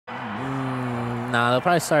Nah, they'll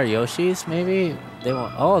probably start Yoshi's, maybe. They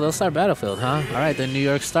won't. Oh, they'll start Battlefield, huh? All right, the New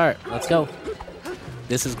York start. Let's go.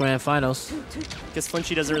 This is Grand Finals. Guess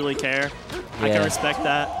Fliinchy doesn't really care. Yeah. I can respect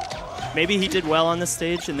that. Maybe he did well on the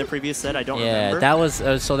stage in the previous set. I don't remember. Yeah, that was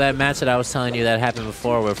so that match that I was telling you that happened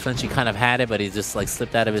before, where Fliinchy kind of had it, but he just like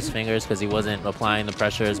slipped out of his fingers because he wasn't applying the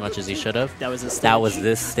pressure as much as he should have. That was this stage. That was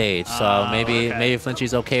this stage. So maybe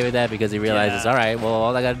Fliinchy's okay with that because he realizes, all right, well,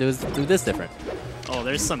 all I gotta do is do this different. Oh,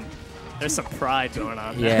 there's some pride going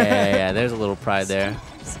on. Yeah, there's a little pride there.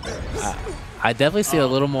 I definitely see a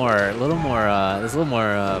little more. There's a little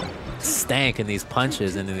more stank in these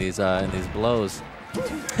punches and in these blows.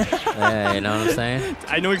 Yeah, you know what I'm saying?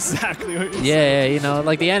 I know exactly what you're saying. Yeah, you know,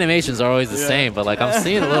 like the animations are always the same, but like I'm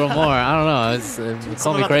seeing a little more. I don't know. It's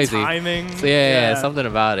call me crazy. The timing. So, yeah, something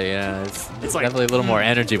about it. Yeah, it's like, definitely a little more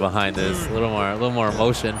energy behind this. A little more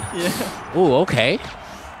emotion. Yeah. Ooh, okay.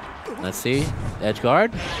 Let's see, edge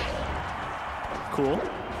guard. Cool.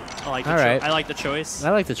 I like the I like the choice.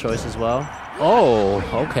 I like the choice as well. Oh,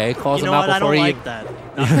 okay. Calls him out before he. You know what? I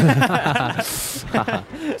don't like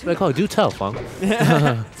that. Like, oh, do tell, Funk.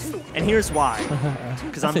 And here's why.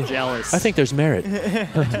 Because I'm jealous. I think there's merit.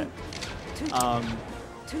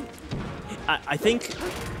 I think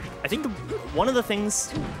one of the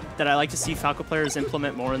things that I like to see Falco players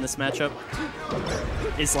implement more in this matchup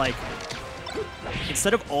is like,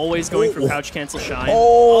 instead of always going for crouch cancel shine.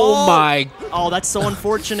 Oh my! Oh, that's so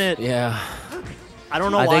unfortunate. Yeah. I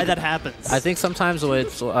don't know why that happens. I think sometimes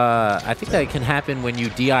it's, I think that can happen when you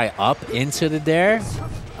DI up into the dare,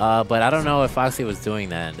 but I don't know if Foxy was doing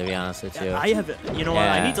that, to be honest with you. I have, you know what,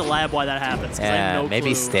 I need to lab why that happens, because I have no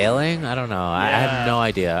maybe clue. Staling? I don't know. I have no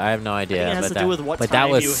idea. I have no idea. I think it has to do with what but time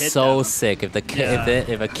that was you hit so them. sick. If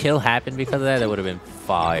if a kill happened because of that, that would have been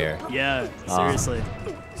fire. Yeah, seriously.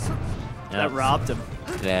 That robbed him.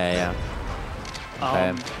 Yeah.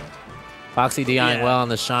 Okay. Foxy DIing well on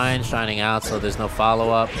the shining out, so there's no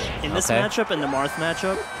follow-up. In this matchup, in the Marth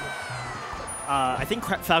matchup, I think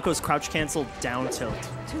Falco's crouch cancel down tilt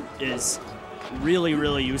is really,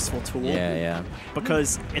 really useful tool. Yeah.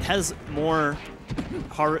 Because it has more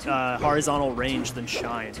horizontal range than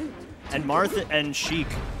shine. And Marth and Sheik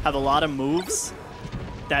have a lot of moves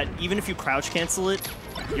that even if you crouch cancel it,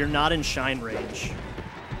 you're not in shine range.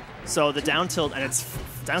 So the down tilt, and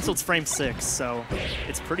down tilt's frame 6, so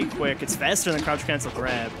it's pretty quick. It's faster than crouch cancel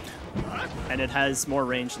grab, and it has more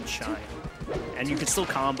range than shine. And you can still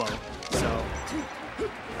combo, so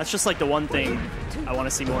that's just like the one thing I want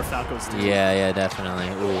to see more Falcos do. Yeah, definitely.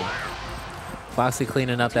 Ooh. Foxy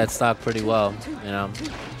cleaning up that stock pretty well, you know.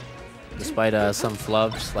 Despite some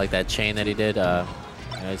flubs like that chain that he did,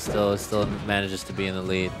 it still manages to be in the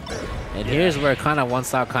lead. And here's where kind of one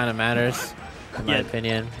stock kind of matters. In my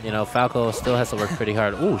opinion, you know, Falco still has to work pretty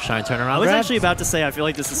hard. Ooh, shine turnaround. I was actually about to say I feel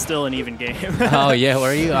like this is still an even game. Oh yeah,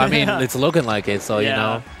 were you? I mean, it's looking like it, so you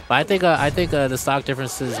know. But I think the stock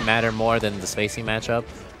differences matter more than the spacing matchup.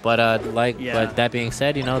 But but that being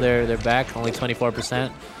said, you know, they're back only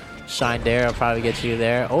 24%. Shine there, I'll probably get you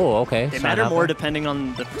there. Oh, okay. They matter more depending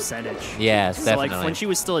on the percentage. Yes, definitely. So like Fliinchy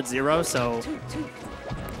was still at 0, so.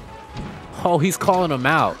 Oh, he's calling him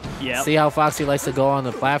out. Yeah. See how Foxy likes to go on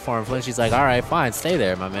the platform. Fliinchy's like, all right, fine, stay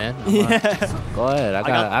there, my man. Go ahead.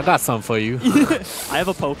 I got something for you. I have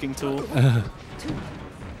a poking tool.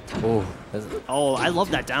 Ooh. Oh, I love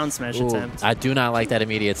that down smash attempt. I do not like that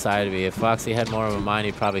immediate side B. If Foxy had more of a mind,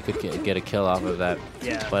 he probably could get a kill off of that.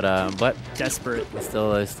 Yeah. But desperate.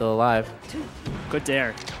 Still alive. Good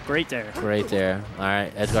dare. Great dare. Great dare. All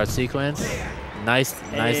right, edge guard sequence. Nice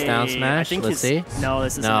down smash. Let's see. No,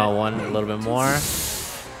 this is a little bit more.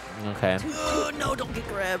 Okay. Oh, no, don't get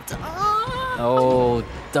grabbed. Oh,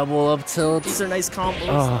 double up tilt. These are nice combos.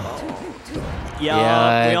 Oh.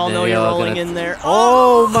 Yeah, we all know you're rolling in there.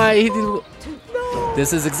 Oh my! No.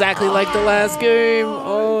 This is exactly like the last game.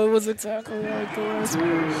 Oh, it was exactly like the last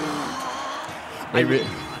game.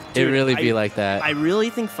 It really be like that. I really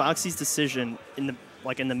think Foxy's decision in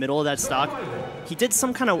the middle of that stock, he did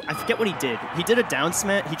some kind of, I forget what he did. He did a down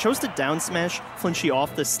smash. He chose to down smash Fliinchy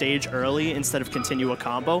off the stage early instead of continue a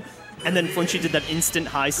combo. And then Fliinchy did that instant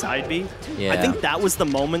high side B. Yeah. I think that was the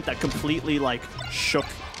moment that completely like shook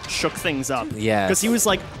things up. Yeah. Because he was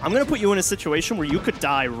like, I'm going to put you in a situation where you could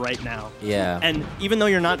die right now. Yeah. And even though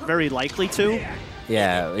you're not very likely to,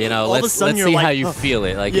 yeah, you know, all of a let's sudden see how you feel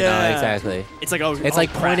it. Like, you know, exactly. It's like, it's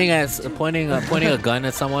like pointing a gun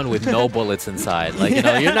at someone with no bullets inside. Like, you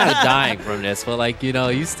know, you're not dying from this, but like, you know,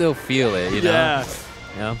 you still feel it, you know?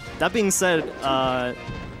 Yeah. That being said,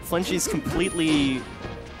 Fliinchy's completely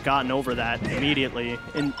gotten over that immediately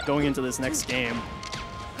in going into this next game.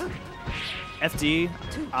 FD,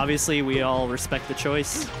 obviously we all respect the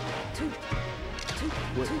choice.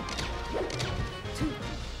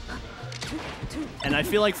 And I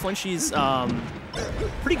feel like Fliinchy's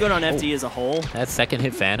pretty good on FD as a whole. That second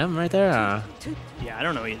hit Phantom right there? Yeah, I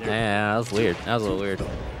don't know either. Yeah, that was weird. That was a little weird.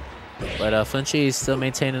 But Fliinchy is still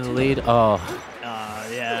maintaining the lead. Oh.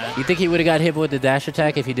 Yeah. You think he would have got hit with the dash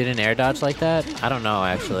attack if he did an air dodge like that? I don't know,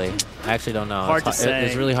 actually. I actually don't know. Hard to say.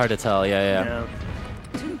 It's really hard to tell. Yeah.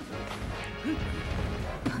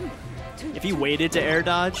 If he waited to air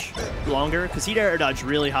dodge longer, because he'd air dodge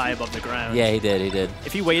really high above the ground. Yeah, he did.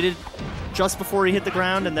 If he waited just before he hit the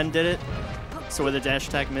ground and then did it, so where the dash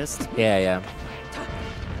attack missed. Yeah.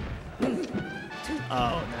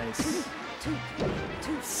 Oh, nice.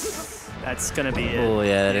 That's gonna be it. Oh,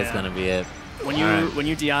 yeah, that is gonna be it. When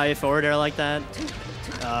you DI forward air like that,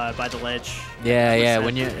 by the ledge. Yeah.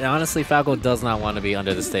 When you honestly, Falco does not want to be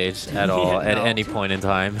under the stage at all at any point in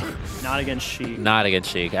time. Not against Sheik. Not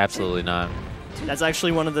against Sheik. Absolutely not. That's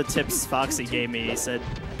actually one of the tips Foxy gave me. He said,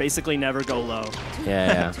 basically never go low.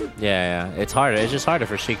 Yeah. It's harder. It's just harder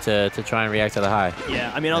for Sheik to try and react to the high.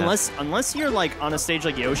 Yeah, I mean, unless you're like on a stage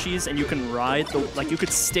like Yoshi's and you can ride the you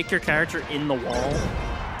could stick your character in the wall.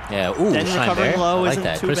 Yeah. Ooh, then recovering low like isn't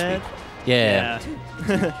that. too Crispy. bad. Yeah.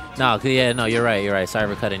 No, you're right.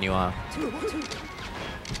 Sorry for cutting you off.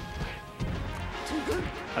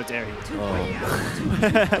 How dare you?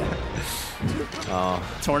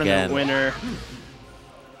 Oh. Tournament winner.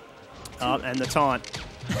 Oh, and the taunt.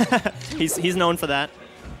 he's known for that.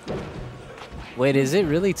 Wait, is it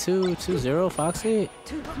really 2-0 Foxy?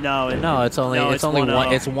 No, it's only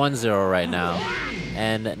 1-0. It's 1-0 right now.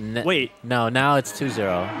 And wait. No, now it's 2-0.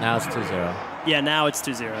 Now it's 2-0. Yeah, now it's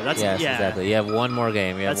 2-0. That's yes, exactly. You have one more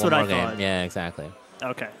game. That's what I thought. Yeah, exactly.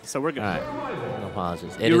 Okay, so we're good. All right. No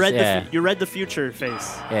apologies. You read the future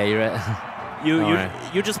face. Yeah, you read.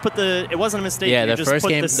 You just put the. It wasn't a mistake. Yeah, the first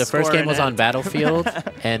game was on Battlefield,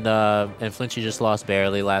 and Fliinchy just lost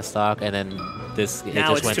barely last stock, and then it just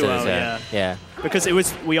went to his end. Yeah. Because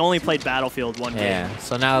we only played Battlefield one game. Yeah.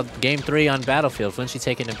 So now game 3 on Battlefield, Fliinchy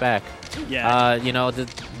taking it back. Yeah.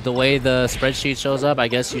 The way the spreadsheet shows up, I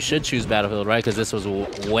guess you should choose Battlefield, right? Because this was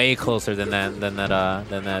way closer than that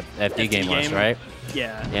FD game was, right?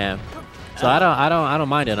 Yeah. Yeah. So I don't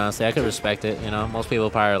mind it, honestly. I could respect it. Most people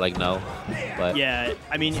probably are like no, but yeah.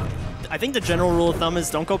 I mean, I think the general rule of thumb is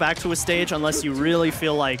don't go back to a stage unless you really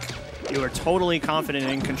feel like you are totally confident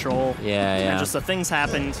in control. Yeah. And just the things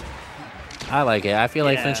happened. I like it. I feel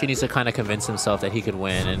like Fliinchy needs to kind of convince himself that he could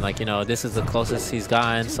win, and this is the closest he's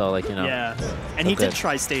gotten. So Yeah. And he did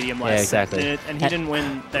try Stadium last. Yeah, exactly. And he didn't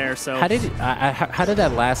win there. So how did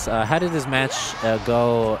this match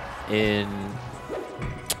go in?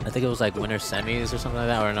 I think it was like winter semis or something like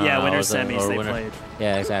that, or no? Yeah, winter semis they played.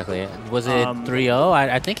 Yeah, exactly. Was it 3-0?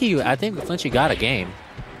 I think Fliinchy got a game.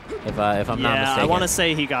 If I'm not mistaken. Yeah, I want to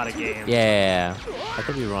say he got a game. Yeah, I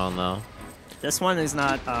could be wrong though. This one is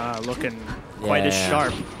not looking quite as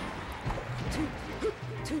sharp.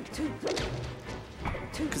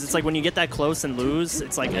 Because it's like when you get that close and lose,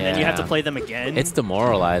 it's like, and then you have to play them again. It's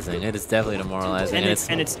demoralizing. It is definitely demoralizing.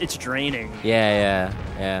 And it's draining. Yeah.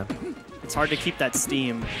 It's hard to keep that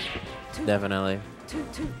steam. Definitely.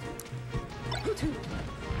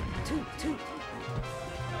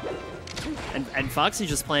 And Foxy's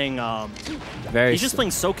just playing. He's just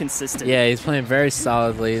playing so consistent. Yeah, he's playing very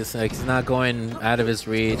solidly. It's like he's not going out of his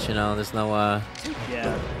reach. There's no.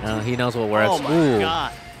 He knows what works. Oh my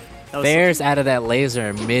god. Bears out of that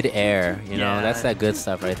laser mid-air. That's that good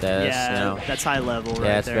stuff right there. That's high level. Right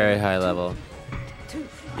yeah, it's there. very high level.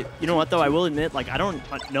 You know what though? I will admit, I don't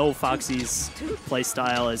know Foxy's play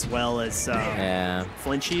style as well as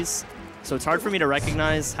Fliinchy's. So it's hard for me to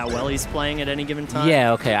recognize how well he's playing at any given time.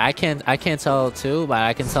 Yeah, okay. I can't tell too, but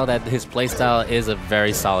I can tell that his playstyle is a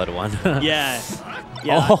very solid one. Yeah.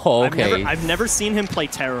 Oh, okay. I've never seen him play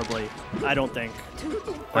terribly, I don't think.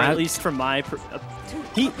 Or at least from my...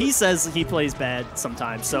 He says he plays bad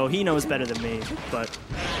sometimes, so he knows better than me, but...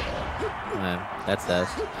 That's that.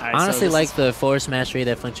 Right, honestly, like the force mastery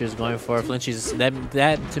that Fliinchy is going for. Fliinchy's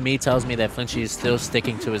that to me tells me that Fliinchy is still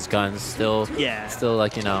sticking to his guns, still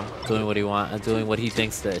doing what he doing what he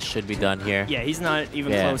thinks that should be done here. Yeah, he's not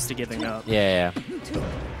even close to giving up. Yeah.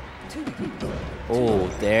 Oh,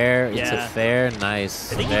 there. It's a fair.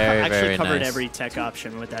 Nice. I think very, he actually covered nice. every tech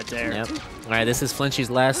option with that dare. Yep. All right, this is Fliinchy's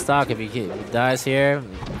last stock. If he dies here,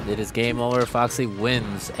 it is game over. Foxy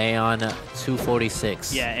wins AON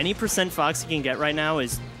 246. Yeah, any percent Foxy can get right now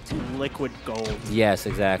is liquid gold. Yes,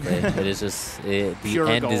 exactly. It is just the Pure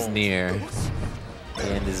end gold. is near. The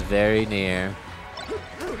end is very near.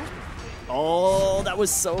 Oh, that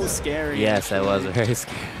was so scary. Yes, that was very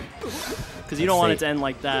scary. Because you don't want it to end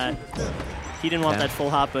like that. He didn't want Yeah. that full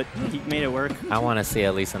hop, but he made it work. I want to see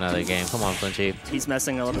at least another game. Come on, Fliinchy. He's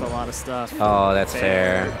messing up a lot of stuff. Oh, that's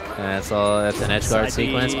fair. And that's all. That's an edge guard Side B.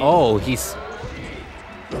 sequence. Oh, he's.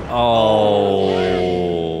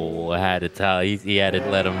 Oh, I had to tell. He had to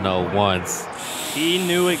let him know once. He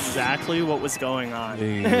knew exactly what was going on.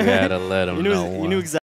 You had to let him know once. He knew exactly.